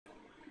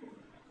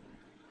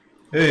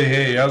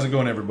Hey, how's it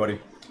going, everybody?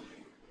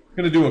 I'm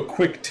going to do a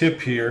quick tip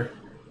here.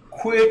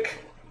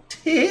 Quick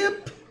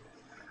tip!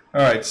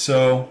 Alright,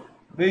 so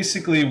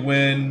basically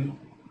when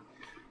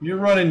you're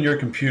running your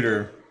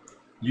computer,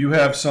 you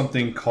have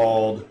something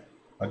called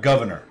a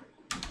governor.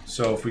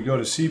 So if we go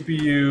to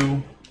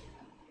CPU,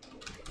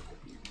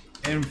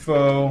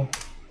 info,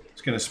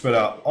 it's going to spit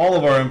out all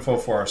of our info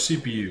for our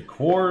CPU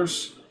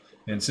cores.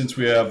 And since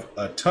we have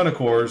a ton of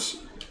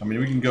cores,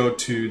 we can go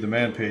to the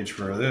man page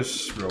for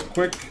this real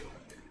quick.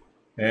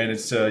 And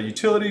it's a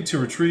utility to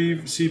retrieve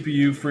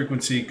CPU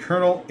frequency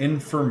kernel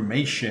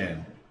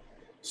information.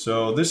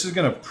 So this is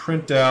going to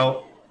print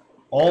out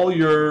all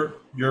your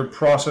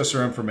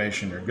processor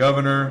information, your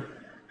governor,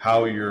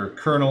 how your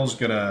kernel is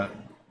going to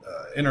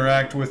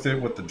interact with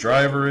it, what the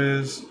driver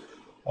is,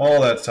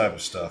 all that type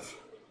of stuff.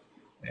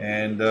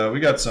 And we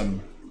got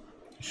some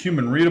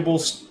human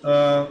readable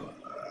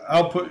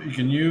output you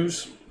can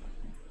use.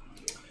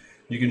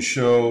 You can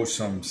show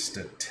some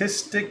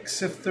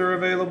statistics if they're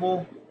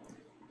available.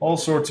 All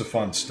sorts of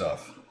fun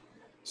stuff.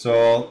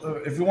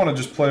 So if you want to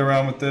just play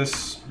around with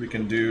this, we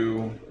can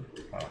do,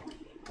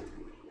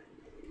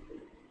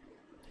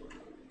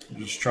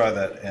 just try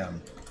that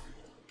M.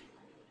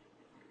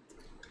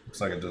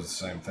 Looks like it does the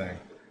same thing.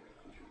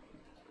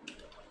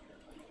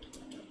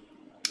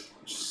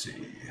 Let's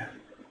see.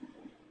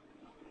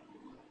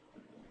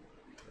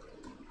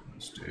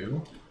 Let's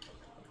do.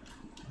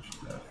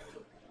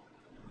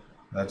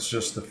 That's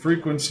just the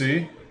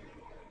frequency.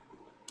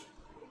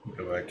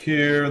 Go back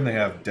here, and they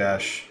have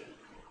dash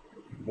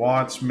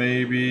watts,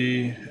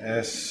 maybe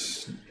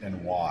S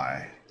and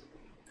Y.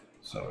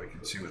 So we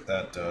can see what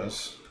that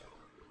does.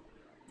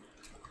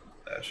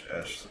 Dash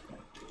S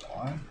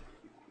Y.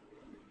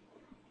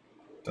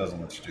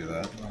 Doesn't let you do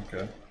that.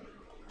 Okay.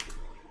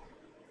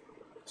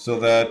 So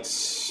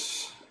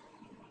that's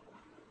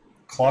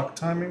clock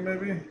timing,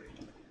 maybe.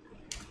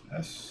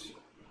 S.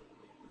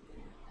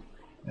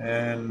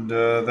 And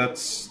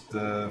that's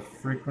the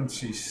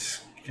frequency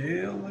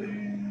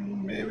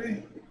scaling,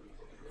 maybe?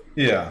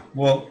 Yeah,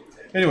 well,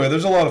 anyway,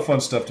 there's a lot of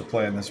fun stuff to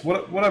play in this.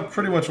 What I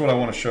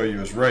want to show you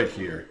is right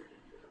here.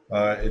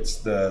 It's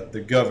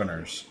the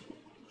governors.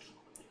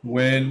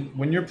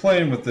 When you're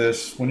playing with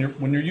this, when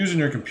you're using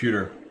your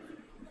computer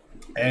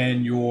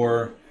and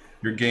you're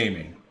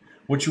gaming,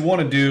 what you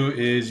want to do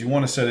is you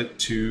want to set it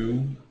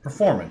to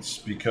performance,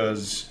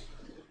 because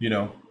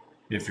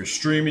if you're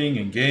streaming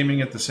and gaming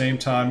at the same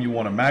time, you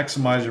want to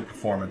maximize your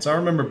performance. I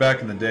remember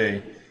back in the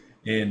day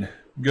in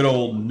good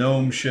old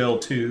GNOME Shell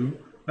 2.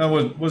 No,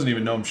 it wasn't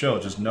even GNOME Shell,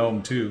 just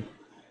GNOME 2.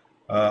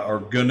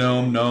 Or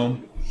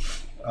GNOME.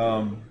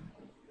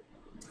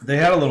 They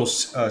had a little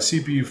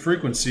CPU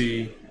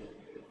frequency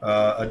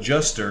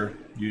adjuster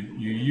you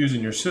use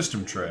in your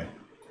system tray.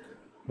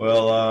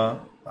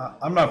 Well,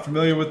 I'm not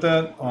familiar with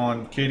that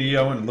on KDE.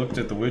 I went and looked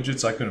at the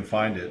widgets. I couldn't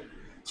find it.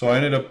 So I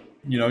ended up,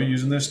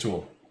 using this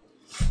tool.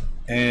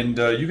 And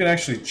you can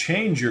actually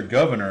change your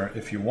governor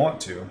if you want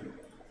to.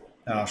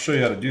 And I'll show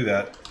you how to do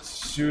that.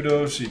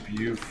 Sudo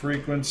Cpu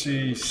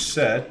Frequency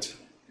Set.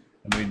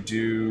 And we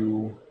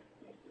do,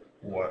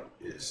 what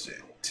is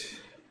it?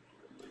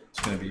 It's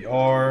going to be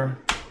R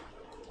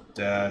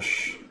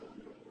dash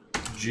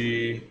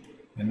G.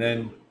 And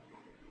then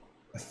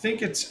I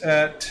think it's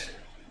at,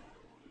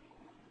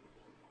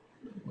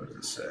 what does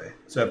it say?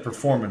 It's at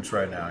performance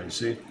right now, you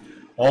see?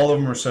 All of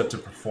them are set to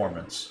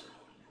performance.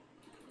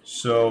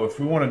 So if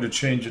we wanted to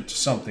change it to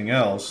something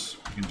else,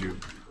 we can do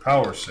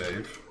power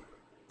save.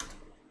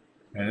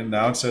 And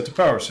now it's set to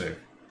power save.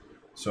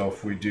 So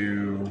if we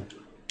do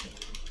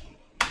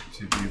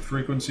CPU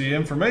frequency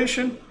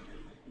information,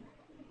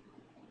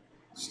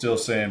 still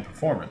saying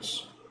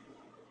performance.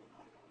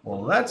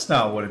 Well, that's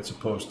not what it's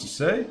supposed to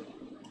say.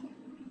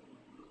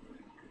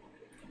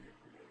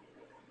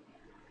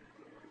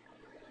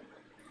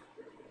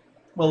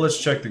 Well, let's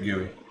check the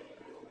GUI.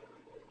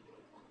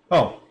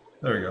 Oh,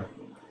 there we go.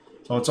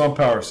 So it's on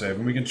power save,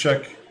 and we can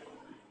check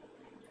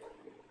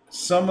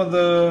some of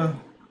the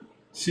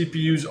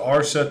CPUs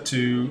are set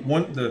to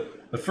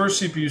the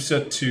first CPU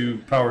set to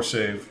power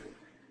save,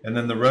 and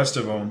then the rest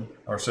of them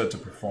are set to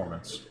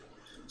performance.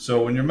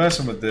 So when you're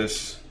messing with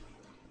this,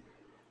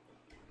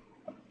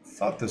 I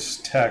thought this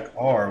TAC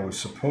R was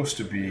supposed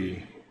to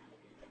be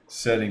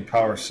setting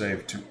power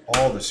save to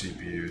all the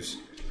CPUs.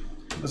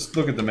 Let's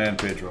look at the man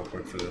page real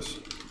quick for this.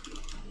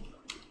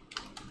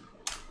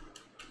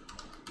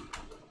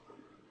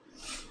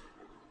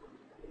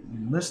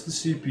 List the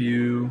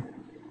CPU,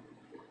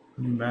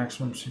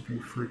 maximum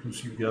CPU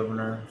frequency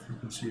governor,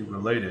 frequency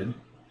related.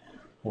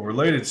 Well,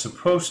 related is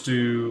supposed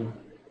to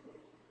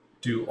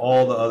do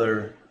all the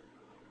other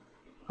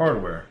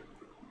hardware,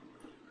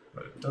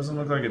 but it doesn't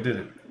look like it did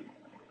it.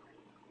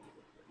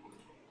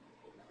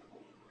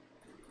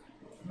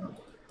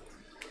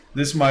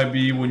 This might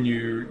be when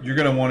you're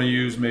going to want to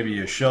use maybe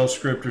a shell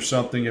script or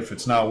something if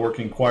it's not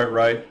working quite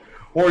right,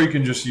 or you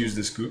can just use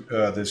this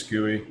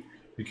GUI.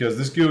 Because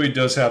this GUI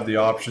does have the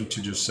option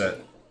to just set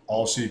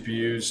all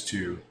CPUs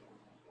to,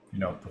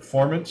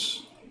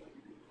 performance,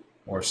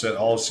 or set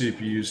all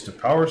CPUs to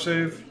power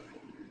save.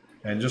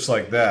 And just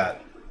like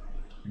that,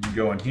 you can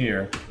go in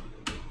here,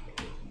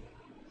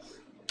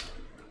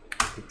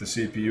 get the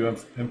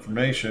CPU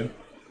information,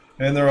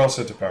 and they're all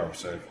set to power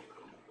save.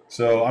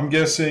 So I'm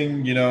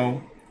guessing, you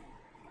know,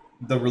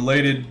 the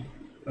related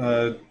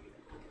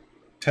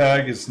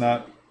tag is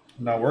not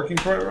working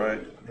quite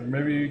right. Or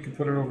maybe you can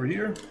put it over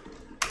here.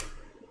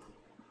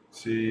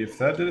 See if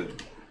that did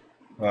it.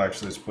 Well,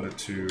 actually, let's put it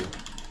to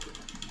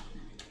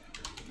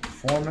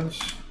performance.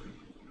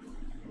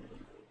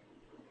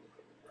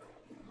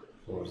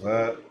 What was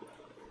that?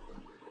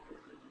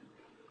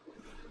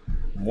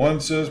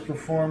 One says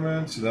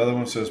performance, the other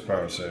one says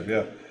power save.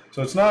 Yeah.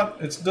 So it's not.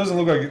 It doesn't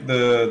look like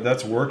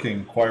that's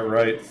working quite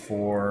right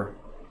for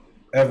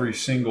every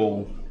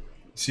single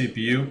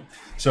CPU.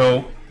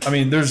 So I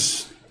mean,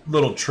 there's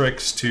little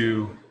tricks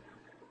to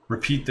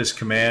repeat this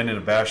command in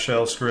a bash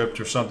shell script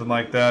or something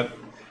like that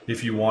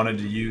if you wanted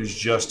to use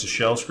just a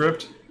shell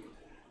script.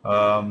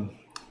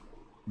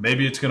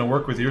 Maybe it's going to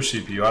work with your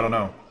CPU, I don't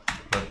know,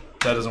 but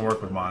that doesn't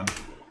work with mine.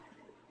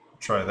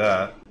 Try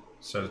that,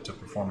 set it to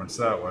performance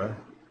that way.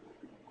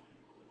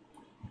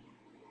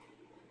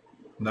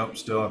 Nope,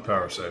 still have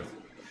power save.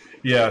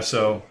 Yeah,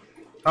 so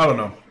I don't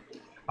know.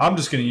 I'm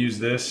just going to use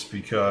this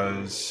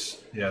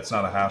because, yeah, it's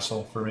not a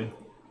hassle for me.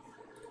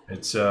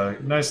 It's a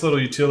nice little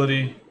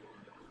utility.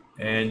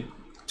 And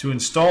to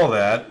install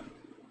that,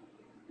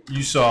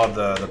 you saw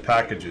the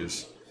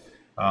packages.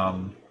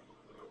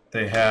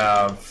 They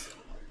have,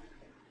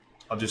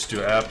 I'll just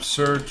do app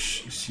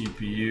search,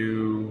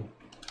 CPU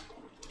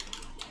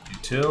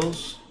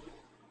utils.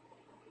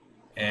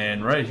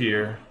 And right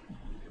here,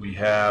 we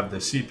have the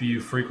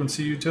CPU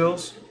frequency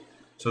utils.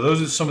 So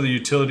those are some of the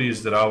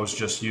utilities that I was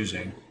just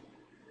using.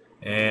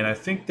 And I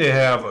think they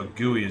have a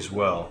GUI as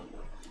well.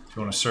 If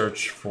you want to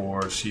search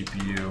for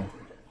CPU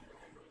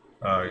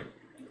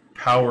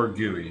Power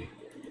GUI.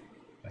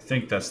 I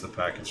think that's the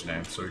package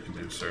name, so we can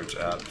do search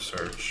app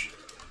search.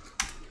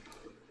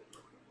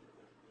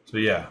 So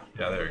yeah,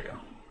 there you go.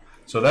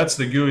 So that's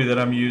the GUI that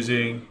I'm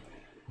using.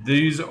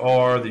 These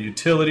are the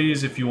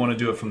utilities if you want to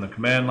do it from the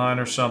command line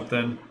or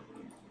something.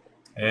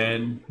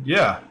 And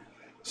yeah,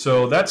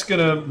 so that's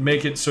gonna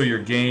make it so your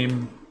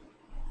game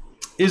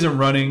isn't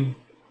running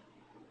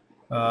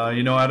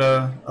you know, at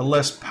a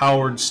less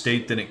powered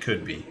state than it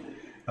could be.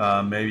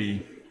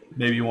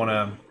 Maybe you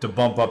want to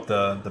bump up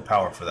the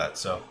power for that.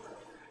 So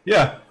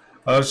yeah,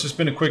 it's just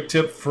been a quick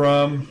tip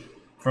from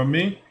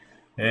me,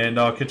 and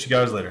I'll catch you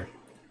guys later.